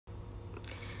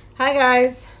Hi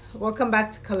guys, welcome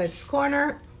back to Colet's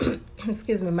Corner.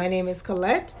 Excuse me, my name is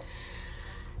Colette,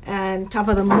 and top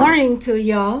of the morning to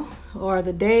y'all, or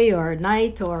the day or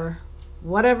night or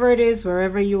whatever it is,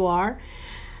 wherever you are.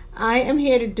 I am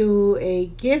here to do a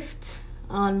gift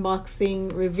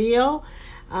unboxing reveal.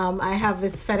 I have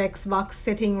this FedEx box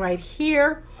sitting right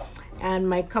here, and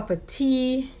my cup of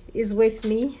tea is with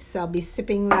me, so I'll be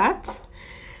sipping that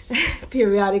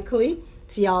periodically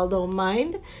if y'all don't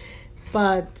mind.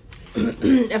 But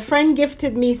a friend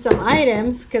gifted me some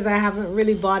items because I haven't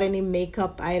really bought any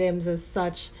makeup items as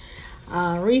such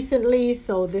recently.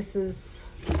 So this is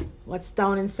what's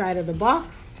down inside of the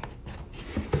box.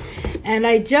 And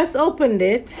I just opened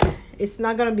it. It's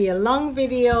not going to be a long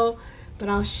video, but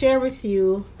I'll share with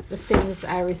you the things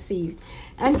I received.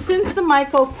 And since the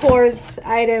Michael Kors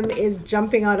item is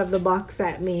jumping out of the box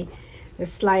at me,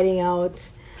 it's sliding out.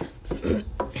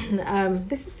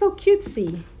 This is so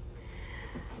cutesy.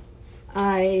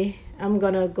 I am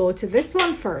gonna go to this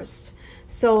one first.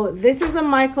 So this is a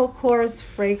Michael Kors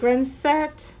fragrance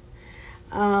set.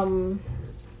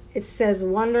 It says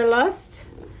Wanderlust.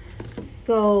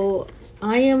 So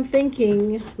I am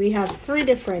thinking we have three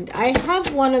different. I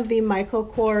have one of the Michael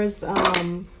Kors.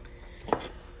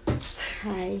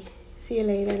 Hi, see you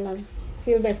later, love.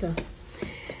 Feel better.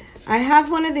 I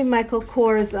have one of the Michael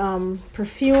Kors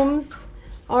perfumes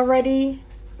already,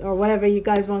 or whatever you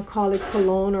guys want to call it,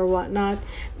 cologne or whatnot.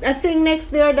 That thing next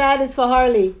there, Dad, is for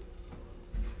Harley.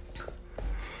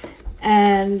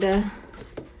 And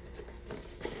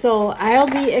so I'll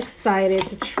be excited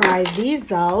to try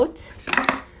these out.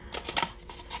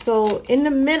 So in the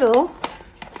middle,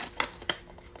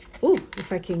 ooh,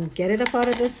 if I can get it up out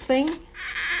of this thing.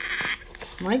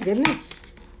 My goodness.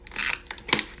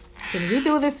 Can we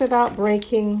do this without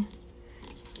breaking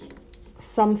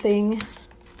something?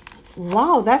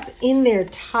 Wow, that's in there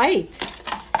tight.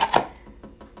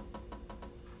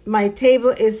 My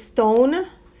table is stone,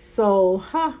 so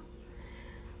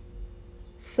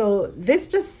so this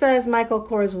just says Michael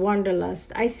Kors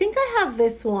Wanderlust. I think I have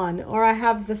this one, or I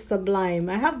have the Sublime.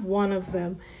 I have one of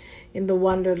them in the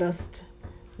Wanderlust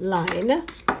line.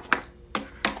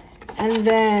 And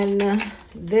then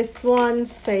this one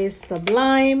says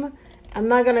Sublime. I'm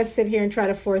not gonna sit here and try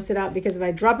to force it out, because if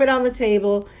I drop it on the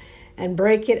table and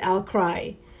break it, I'll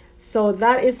cry. So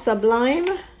that is Sublime.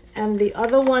 And the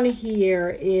other one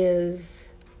here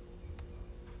is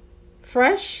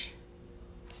Fresh.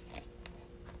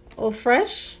 Oh,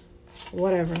 Fresh,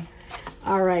 whatever.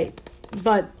 All right,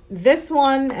 but this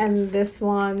one and this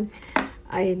one,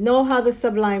 I know how the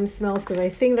Sublime smells because I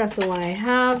think that's the one I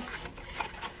have.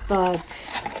 But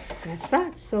that's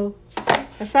that. So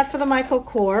that's that for the Michael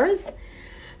Kors.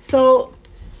 So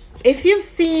if you've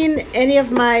seen any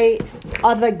of my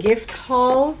other gift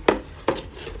hauls,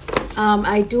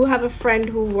 I do have a friend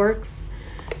who works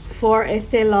for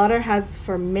Estee Lauder, has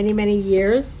for many, many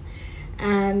years.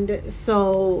 And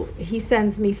so he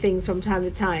sends me things from time to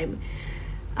time.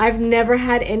 I've never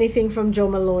had anything from Jo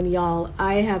Malone, y'all.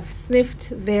 I have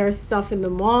sniffed their stuff in the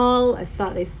mall. I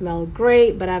thought they smelled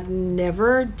great, but I've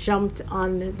never jumped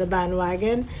on the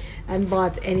bandwagon and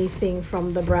bought anything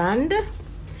from the brand.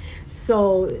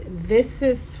 So this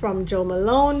is from Jo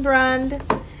Malone brand,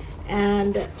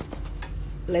 and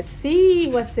let's see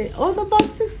what's it. Oh, the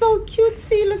box is so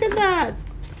cutesy. Look at that.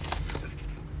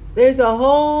 There's a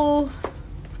whole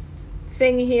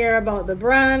thing here about the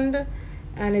brand,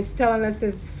 and it's telling us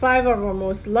it's 5 of our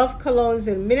most loved colognes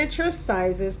in miniature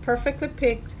sizes, perfectly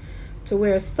picked to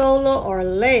wear solo or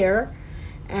layer,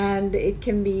 and it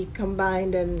can be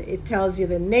combined, and it tells you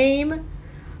the name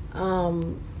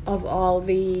of all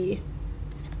the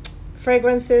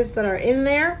fragrances that are in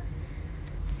there.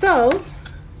 So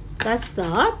that's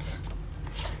that.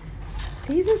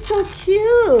 These are so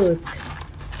cute.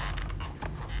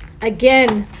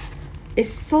 Again, it's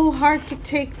so hard to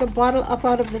take the bottle up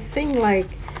out of the thing. Like,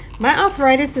 my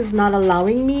arthritis is not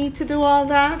allowing me to do all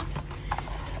that,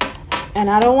 and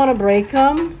I don't want to break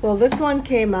them. Well, this one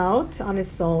came out on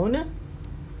its own.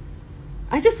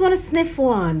 I just want to sniff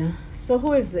one. So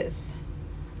who is this?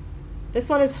 This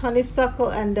one is Honeysuckle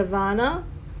and Davana.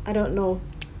 I don't know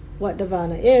what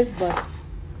Davana is, but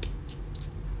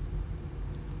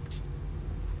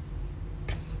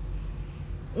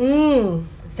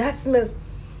that smells.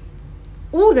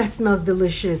 Ooh, that smells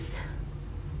delicious.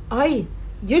 Ay,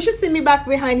 you should see me back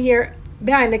behind here,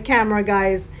 behind the camera,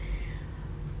 guys.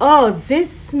 Oh,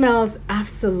 this smells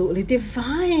absolutely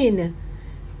divine.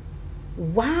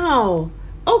 Wow.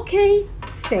 Okay,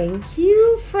 thank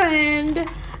you, friend.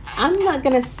 I'm not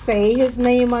gonna say his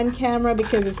name on camera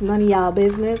because it's none of y'all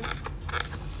business.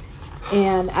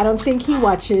 And I don't think he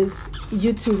watches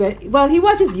YouTube. Well, he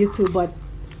watches YouTube, but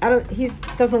he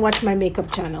doesn't watch my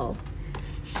makeup channel.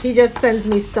 He just sends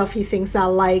me stuff he thinks I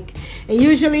like. And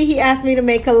usually he asks me to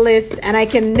make a list, and I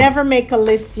can never make a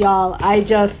list, y'all. I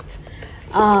just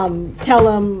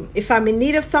tell him if I'm in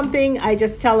need of something, I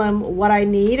just tell him what I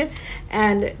need.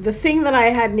 And the thing that I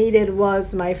had needed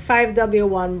was my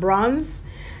 5W1 bronze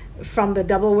from the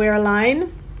Double Wear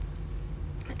line.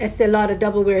 Estee Lauder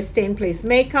Double Wear Stay in Place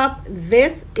Makeup.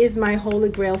 This is my Holy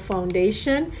Grail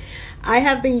foundation. I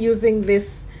have been using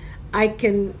this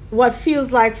what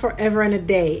feels like forever and a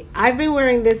day. I've been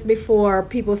wearing this before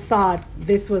people thought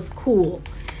this was cool.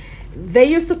 They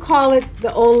used to call it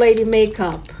the old lady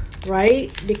makeup,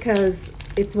 right? Because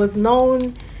it was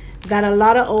known that a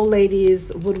lot of old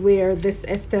ladies would wear this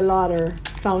Estee Lauder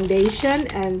foundation.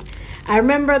 And I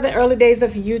remember the early days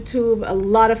of YouTube, a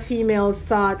lot of females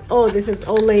thought, oh, this is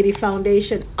old lady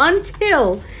foundation,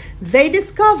 until they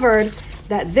discovered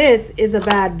that this is a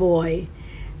bad boy.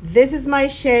 This is my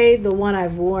shade, the one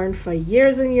I've worn for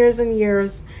years and years and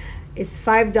years. It's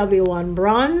 5W1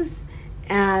 bronze,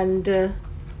 and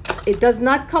it does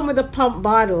not come with a pump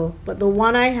bottle, but the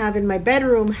one I have in my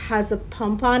bedroom has a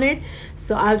pump on it.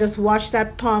 So I'll just wash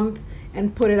that pump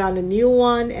and put it on the new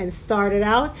one and start it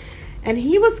out. And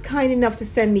he was kind enough to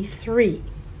send me 3.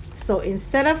 So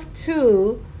instead of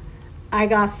 2, I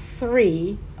got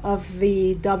 3 of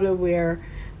the Double Wear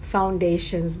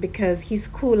foundations because he's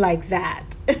cool like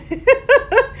that.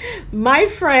 My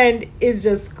friend is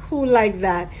just cool like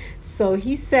that. So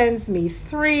he sends me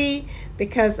 3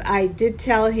 because I did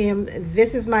tell him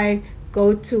this is my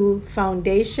go-to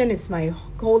foundation. It's my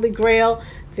holy grail.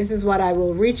 This is what I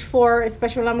will reach for,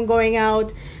 especially when I'm going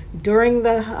out during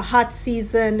the hot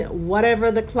season, whatever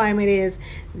the climate is.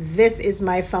 This is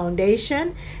my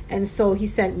foundation. And so he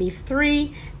sent me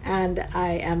 3, and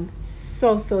I am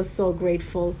so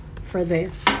grateful for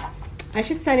this. I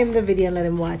should send him the video and let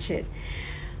him watch it.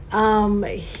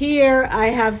 Here I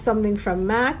have something from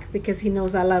MAC because he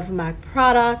knows I love MAC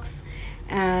products,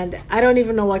 and I don't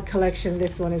even know what collection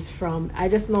this one is from. I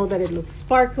just know that it looks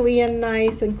sparkly and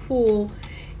nice and cool,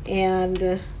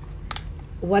 and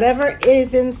whatever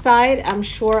is inside, I'm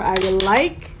sure I will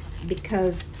like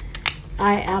because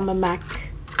I am a MAC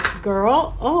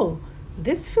girl. Oh,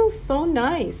 this feels so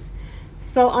nice.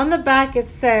 So on the back it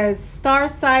says Star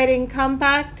Siding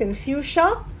Compact in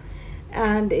Fuchsia,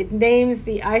 and it names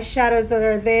the eyeshadows that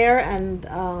are there, and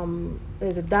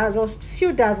there's a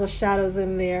few dazzle shadows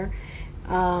in there.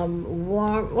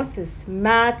 Warm, what's this?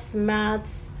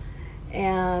 Mattes,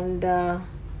 and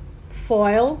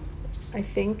foil, I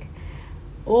think.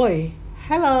 Oi,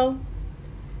 hello.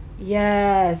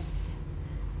 Yes,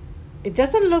 it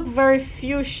doesn't look very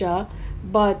fuchsia,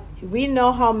 but we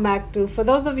know how MAC do. For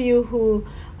those of you who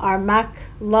are MAC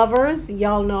lovers,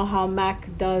 y'all know how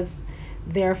MAC does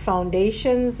their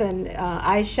foundations and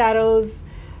eyeshadows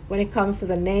when it comes to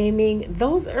the naming.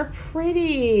 Those are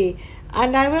pretty,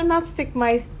 and I will not stick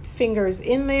my fingers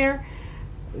in there.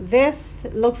 This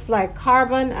looks like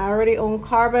Carbon. I already own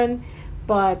Carbon,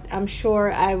 but I'm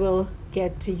sure I will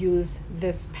get to use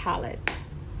this palette.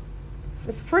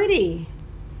 It's pretty.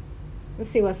 Let's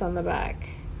see what's on the back.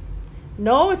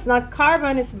 No, it's not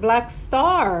Carbon, it's Black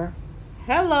Star.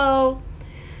 Hello.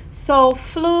 So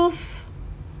Floof,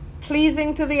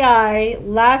 Pleasing to the Eye,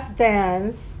 Last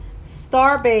Dance,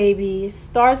 Star Baby,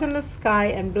 Stars in the Sky,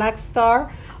 and Black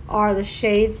Star are the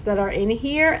shades that are in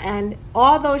here, and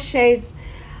all those shades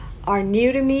are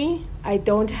new to me. I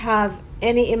don't have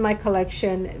any in my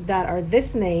collection that are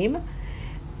this name,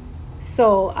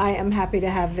 so I am happy to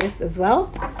have this as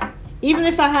well. Even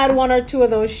if I had 1 or 2 of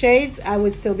those shades, I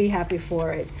would still be happy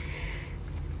for it.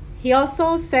 He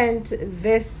also sent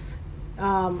this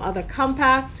other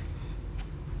compact,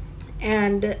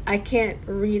 and I can't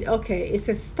read. Okay, it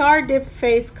says Star Dip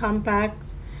Face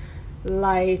Compact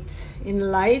Light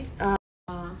in Light.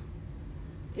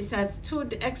 It has 2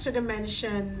 extra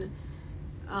dimension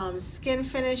skin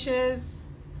finishes,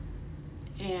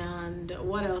 and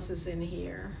what else is in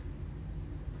here?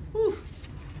 Whew.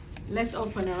 Let's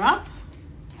open her up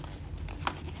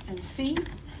and see.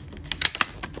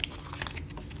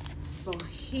 So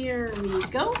here we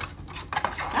go.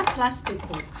 That plastic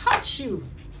will cut you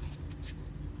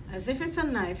as if it's a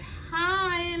knife.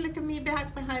 Hi, look at me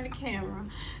back behind the camera.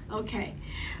 Okay,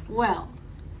 well,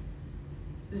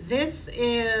 this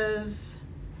is,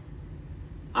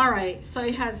 all right, so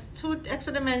it has 2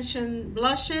 extra dimension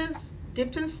blushes,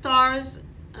 dipped in stars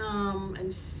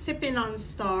and sipping on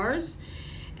stars.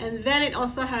 And then it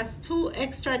also has 2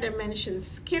 extra dimension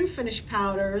skin finish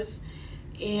powders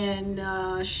in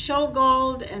Show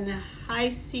Gold and High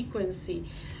Sequency.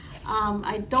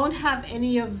 I don't have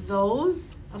any of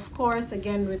those. Of course,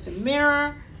 again with the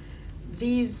mirror,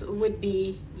 these would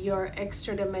be your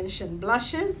extra dimension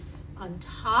blushes on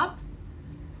top.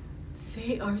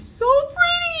 They are so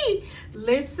pretty.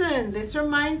 Listen, this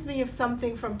reminds me of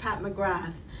something from Pat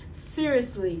McGrath.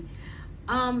 Seriously,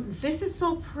 this is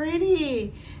so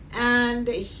pretty. And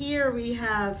here we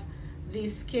have the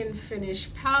skin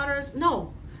finish powders.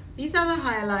 No, these are the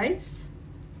highlights.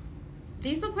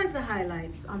 These look like the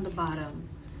highlights on the bottom.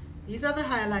 These are the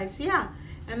highlights, yeah.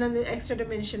 And then the extra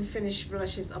dimension finish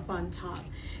blushes up on top.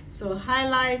 So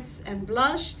highlights and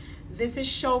blush. This is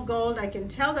show gold. I can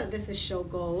tell that this is show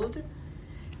gold.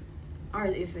 Or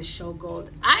is this show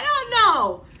gold? I don't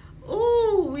know.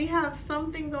 Ooh, we have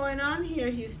something going on here,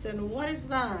 Houston. What is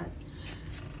that?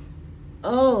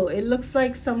 Oh, it looks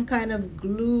like some kind of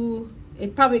glue.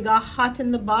 It probably got hot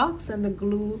in the box and the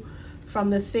glue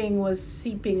from the thing was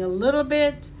seeping a little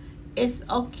bit. It's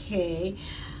okay.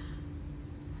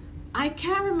 I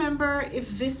can't remember if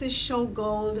this is show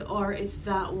gold or it's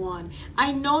that one.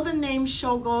 I know the name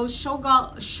show gold. Show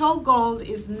gold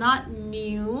is not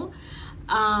new.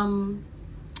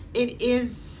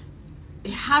 It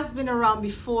has been around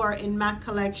before in MAC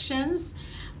collections,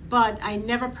 but I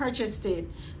never purchased it.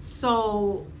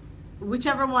 So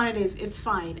whichever one it is, it's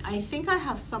fine. I think I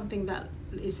have something that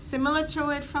is similar to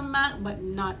it from MAC, but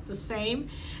not the same.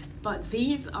 But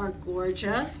these are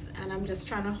gorgeous, and I'm just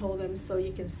trying to hold them so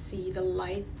you can see the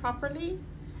light properly.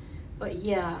 But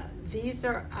yeah, these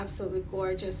are absolutely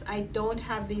gorgeous. I don't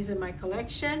have these in my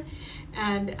collection,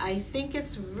 and I think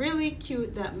it's really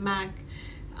cute that MAC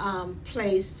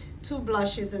placed 2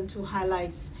 blushes and 2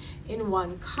 highlights in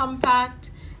one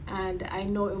compact. And I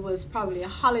know it was probably a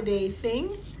holiday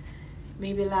thing,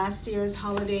 maybe last year's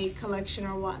holiday collection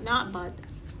or whatnot, but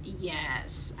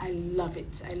yes, I love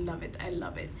it. I love it. I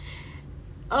love it.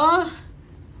 Oh,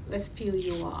 let's peel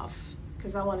you off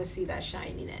because I want to see that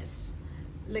shininess.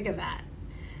 Look at that.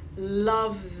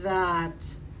 Love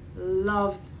that.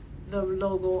 Love the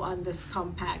logo on this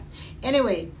compact.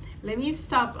 Anyway, let me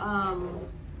stop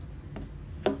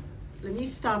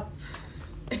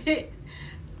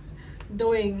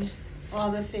doing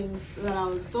all the things that I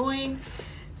was doing.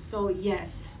 So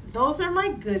yes, those are my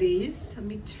goodies. Let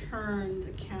me turn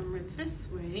the camera this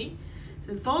way.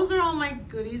 So those are all my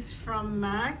goodies from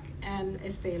MAC and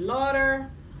Estee Lauder,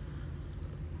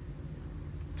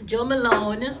 Joe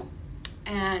Malone,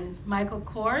 and Michael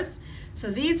Kors. So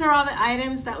these are all the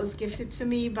items that was gifted to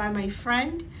me by my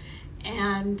friend,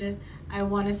 and I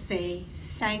want to say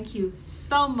thank you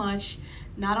so much,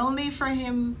 not only for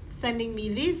him sending me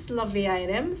these lovely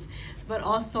items, but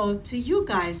also to you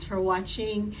guys for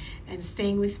watching and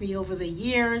staying with me over the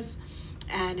years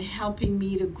and helping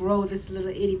me to grow this little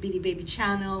itty bitty baby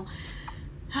channel.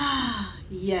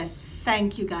 Yes,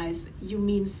 thank you guys. You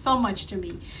mean so much to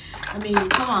me. I mean,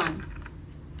 come on.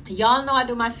 Y'all know I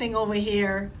do my thing over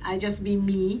here. I just be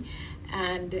me,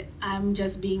 and I'm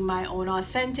just being my own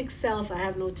authentic self. I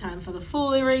have no time for the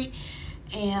foolery,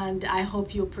 and I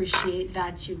hope you appreciate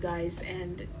that, you guys.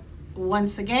 And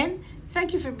once again,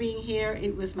 thank you for being here.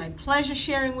 It was my pleasure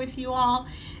sharing with you all,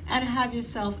 and have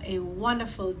yourself a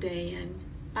wonderful day, and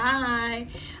bye.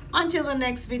 Until the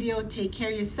next video, take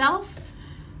care of yourself,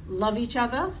 love each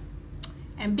other,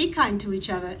 and be kind to each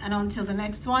other. And until the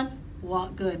next one,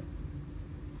 walk good.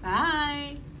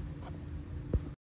 Bye.